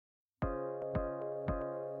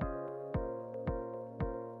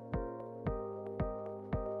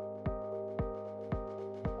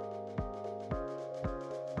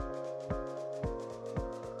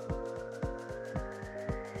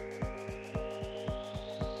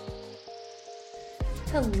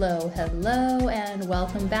Hello, and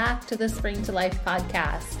welcome back to the Spring to Life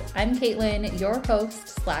podcast. I'm Caitlin, your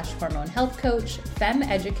host / hormone health coach, femme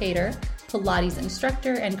educator, Pilates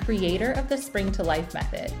instructor, and creator of the Spring to Life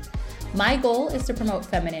method. My goal is to promote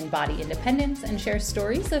feminine body independence and share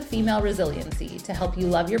stories of female resiliency to help you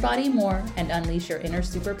love your body more and unleash your inner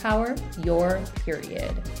superpower, your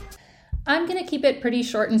period. I'm going to keep it pretty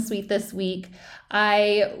short and sweet this week.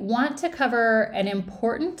 I want to cover an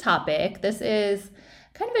important topic. This is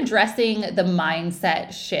kind of addressing the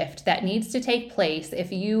mindset shift that needs to take place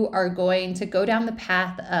if you are going to go down the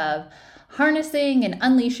path of harnessing and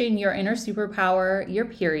unleashing your inner superpower, your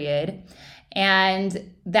period.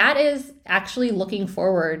 And that is actually looking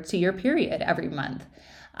forward to your period every month.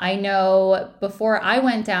 I know before I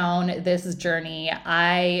went down this journey,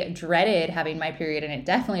 I dreaded having my period, and it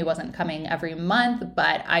definitely wasn't coming every month,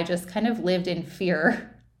 but I just kind of lived in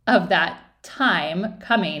fear of that time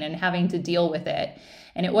coming and having to deal with it.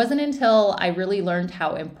 And it wasn't until I really learned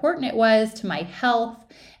how important it was to my health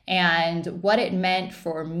and what it meant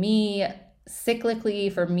for me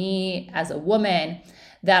cyclically, for me as a woman,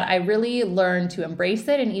 that I really learned to embrace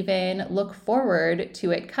it and even look forward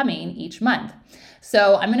to it coming each month.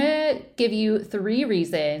 So I'm going to give you 3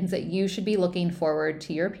 reasons that you should be looking forward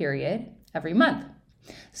to your period every month.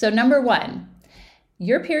 So number 1,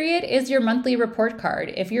 your period is your monthly report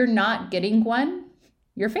card. If you're not getting one,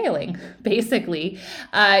 you're failing, basically.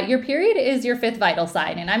 Your period is your 5th vital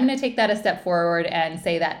sign. And I'm going to take that a step forward and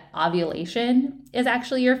say that ovulation is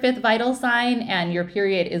actually your 5th vital sign, and your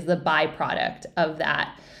period is the byproduct of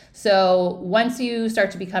that. So once you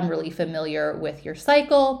start to become really familiar with your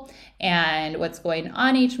cycle and what's going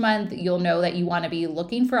on each month, you'll know that you want to be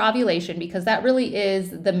looking for ovulation, because that really is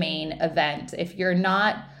the main event. If you're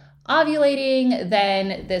not ovulating,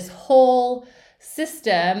 then this whole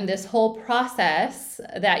system, this whole process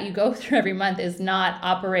that you go through every month is not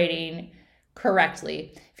operating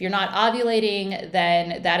correctly. If you're not ovulating,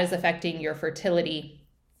 then that is affecting your fertility.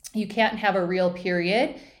 You can't have a real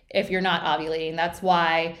period if you're not ovulating. That's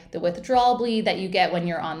why the withdrawal bleed that you get when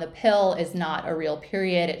you're on the pill is not a real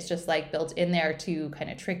period. It's just like built in there to kind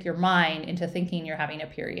of trick your mind into thinking you're having a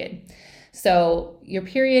period. So your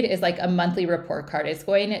period is like a monthly report card. It's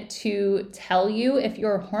going to tell you if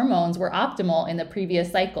your hormones were optimal in the previous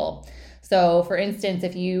cycle. So for instance,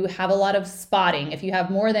 if you have a lot of spotting, if you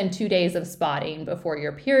have more than 2 days of spotting before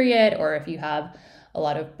your period, or if you have a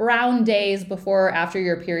lot of brown days before or after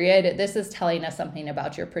your period, this is telling us something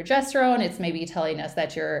about your progesterone. It's maybe telling us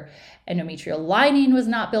that your endometrial lining was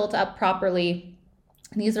not built up properly.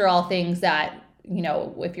 These are all things that, you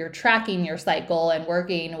know, if you're tracking your cycle and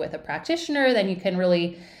working with a practitioner, then you can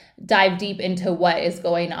really dive deep into what is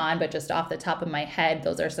going on. But just off the top of my head,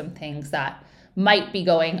 those are some things that might be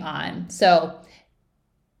going on. So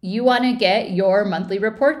you want to get your monthly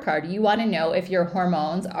report card. You want to know if your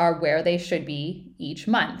hormones are where they should be each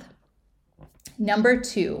month. Number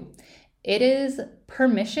 2, it is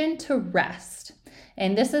permission to rest.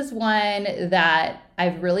 And this is one that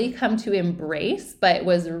I've really come to embrace, but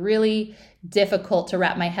was really difficult to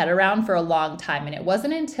wrap my head around for a long time. And it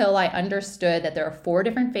wasn't until I understood that there are 4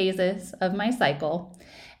 different phases of my cycle,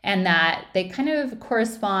 and that they kind of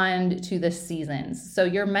correspond to the seasons. So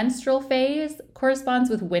your menstrual phase corresponds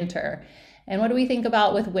with winter. And what do we think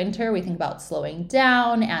about with winter? We think about slowing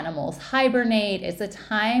down, animals hibernate. It's a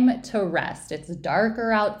time to rest. It's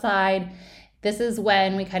darker outside. This is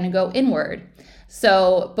when we kind of go inward.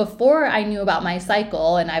 So before I knew about my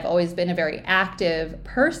cycle, and I've always been a very active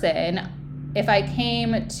person, if I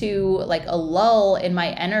came to like a lull in my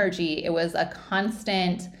energy, it was a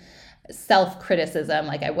constant self-criticism,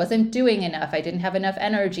 like I wasn't doing enough, I didn't have enough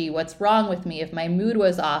energy, what's wrong with me? If my mood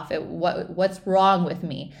was off, what's wrong with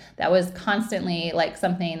me? That was constantly like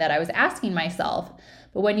something that I was asking myself.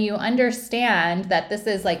 But when you understand that this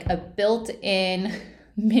is like a built-in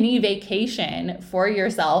mini vacation for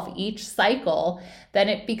yourself each cycle, then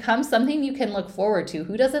it becomes something you can look forward to.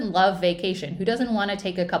 Who doesn't love vacation? Who doesn't want to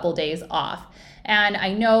take a couple days off? And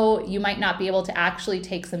I know you might not be able to actually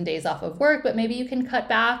take some days off of work, but maybe you can cut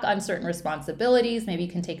back on certain responsibilities. Maybe you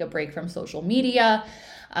can take a break from social media,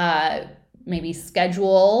 maybe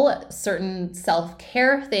schedule certain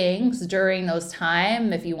self-care things during those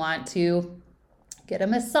times. If you want to get a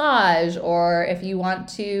massage, or if you want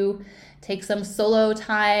to take some solo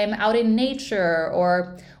time out in nature,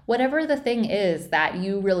 or whatever the thing is that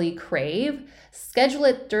you really crave, schedule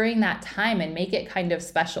it during that time and make it kind of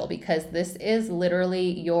special, because this is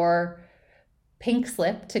literally your pink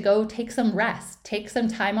slip to go take some rest, take some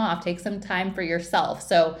time off, take some time for yourself.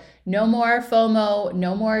 So no more FOMO,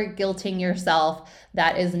 no more guilting yourself.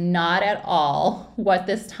 That is not at all what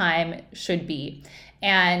this time should be.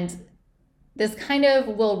 And this kind of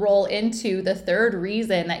will roll into the third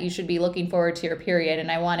reason that you should be looking forward to your period.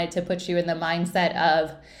 And I wanted to put you in the mindset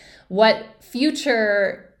of what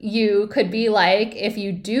future you could be like if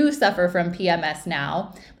you do suffer from PMS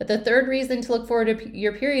now. But the third reason to look forward to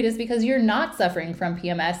your period is because you're not suffering from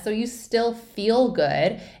PMS, so you still feel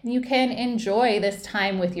good and you can enjoy this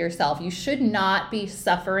time with yourself. You should not be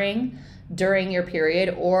suffering during your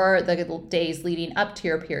period or the days leading up to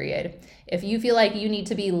your period. If you feel like you need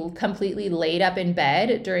to be completely laid up in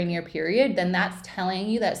bed during your period, then that's telling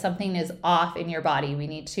you that something is off in your body. We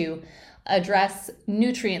need to address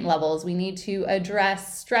nutrient levels. We need to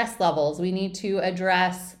address stress levels. We need to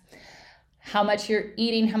address how much you're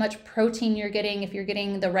eating, how much protein you're getting, if you're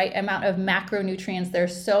getting the right amount of macronutrients.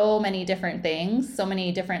 There's so many different things, so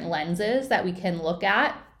many different lenses that we can look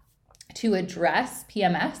at to address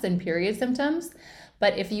PMS and period symptoms.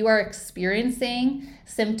 But if you are experiencing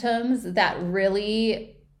symptoms that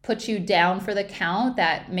really put you down for the count,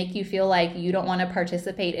 that make you feel like you don't want to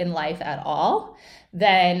participate in life at all,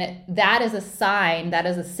 then that is a sign, that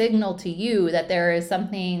is a signal to you that there is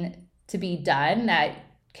something to be done that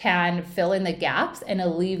can fill in the gaps and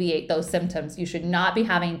alleviate those symptoms. You should not be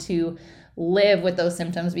having to live with those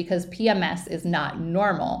symptoms because PMS is not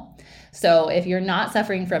normal. So if you're not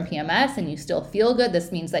suffering from PMS and you still feel good,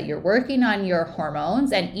 this means that you're working on your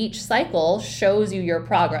hormones, and each cycle shows you your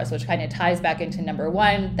progress, which kind of ties back into number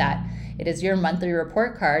one, that it is your monthly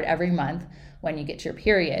report card every month when you get your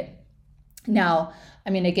period. Now,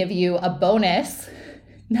 I'm going to give you a bonus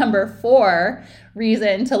number 4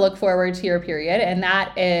 reason to look forward to your period, and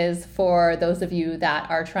that is for those of you that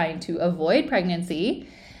are trying to avoid pregnancy.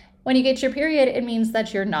 When you get your period, it means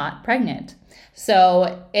that you're not pregnant.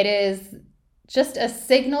 So it is just a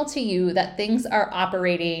signal to you that things are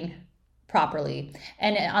operating properly.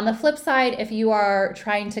 And on the flip side, if you are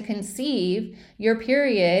trying to conceive, your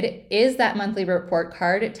period is that monthly report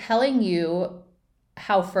card telling you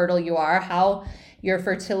how fertile you are, how your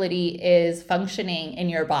fertility is functioning in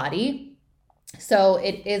your body. So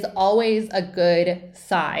it is always a good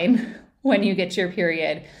sign when you get your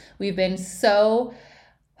period. We've been so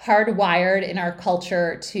hardwired in our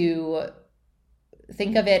culture to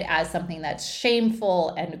think of it as something that's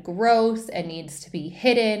shameful and gross and needs to be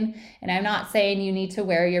hidden. And I'm not saying you need to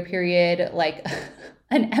wear your period like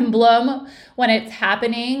an emblem when it's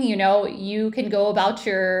happening. You know, you can go about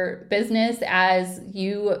your business as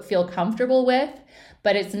you feel comfortable with,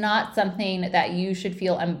 but it's not something that you should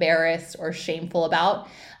feel embarrassed or shameful about.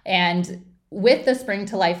 And with the Spring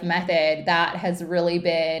to Life method, that has really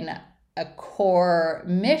been a core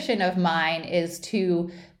mission of mine, is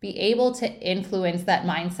to be able to influence that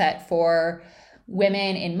mindset for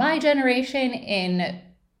women in my generation, in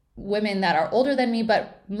women that are older than me,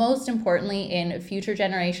 but most importantly in future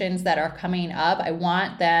generations that are coming up. I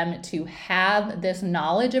want them to have this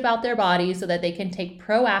knowledge about their body so that they can take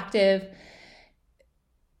proactive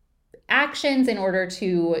actions in order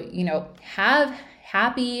to, have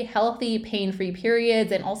happy, healthy, pain-free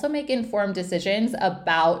periods, and also make informed decisions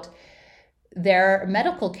about their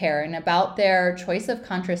medical care and about their choice of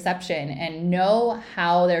contraception, and know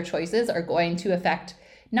how their choices are going to affect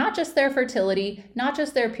not just their fertility, not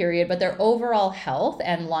just their period, but their overall health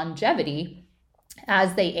and longevity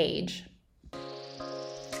as they age.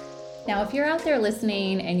 Now, if you're out there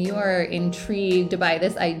listening and you are intrigued by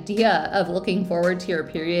this idea of looking forward to your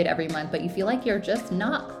period every month, but you feel like you're just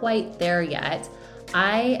not quite there yet,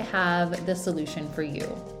 I have the solution for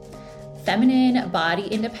you. Feminine Body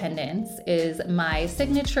Independence is my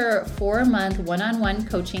signature 4-month one-on-one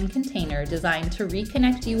coaching container designed to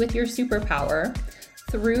reconnect you with your superpower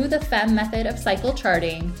through the FEM method of cycle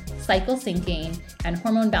charting, cycle syncing, and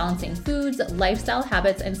hormone balancing foods, lifestyle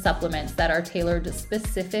habits, and supplements that are tailored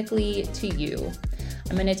specifically to you.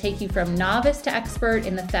 I'm going to take you from novice to expert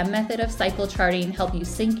in the FEM method of cycle charting, help you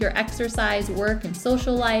sync your exercise, work, and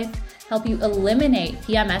social life, help you eliminate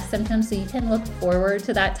PMS symptoms so you can look forward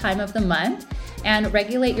to that time of the month, and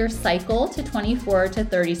regulate your cycle to 24 to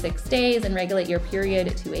 36 days, and regulate your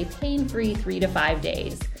period to a pain-free 3 to 5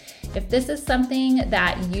 days. If this is something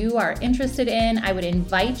that you are interested in, I would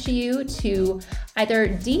invite you to either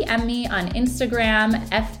DM me on Instagram,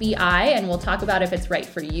 FBI, and we'll talk about if it's right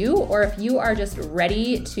for you, or if you are just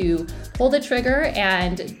ready to pull the trigger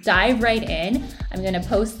and dive right in, I'm going to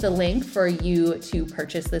post the link for you to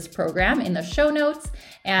purchase this program in the show notes,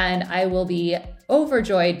 and I will be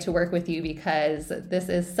overjoyed to work with you because this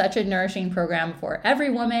is such a nourishing program for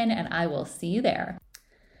every woman, and I will see you there.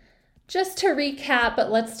 Just to recap,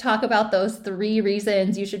 let's talk about those 3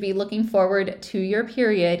 reasons you should be looking forward to your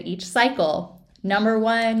period each cycle. Number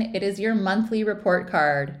 1, it is your monthly report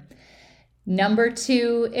card. Number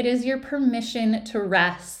 2, it is your permission to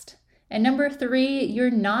rest. And number 3, you're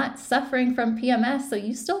not suffering from PMS, so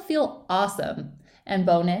you still feel awesome. And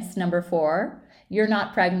bonus, number 4, you're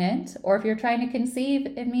not pregnant, or if you're trying to conceive,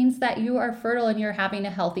 it means that you are fertile and you're having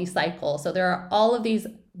a healthy cycle. So there are all of these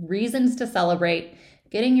reasons to celebrate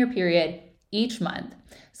getting your period each month.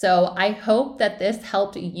 So I hope that this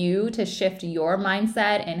helped you to shift your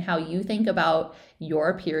mindset and how you think about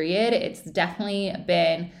your period. It's definitely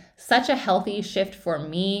been such a healthy shift for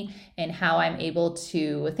me in how I'm able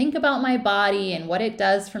to think about my body and what it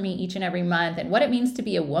does for me each and every month and what it means to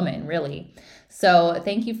be a woman, really. So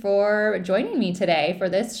thank you for joining me today for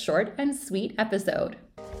this short and sweet episode.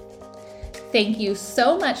 Thank you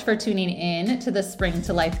so much for tuning in to the Spring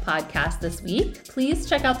to Life podcast this week. Please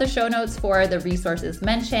check out the show notes for the resources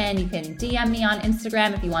mentioned. You can DM me on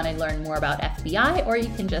Instagram if you want to learn more about FBI, or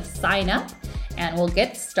you can just sign up and we'll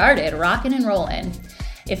get started rocking and rolling.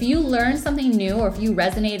 If you learned something new, or if you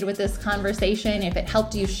resonated with this conversation, if it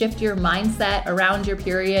helped you shift your mindset around your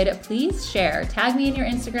period, please share. Tag me in your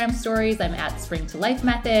Instagram stories. I'm at Spring to Life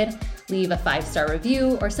Method. Leave a 5-star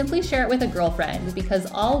review, or simply share it with a girlfriend,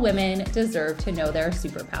 because all women deserve to know their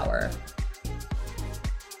superpower.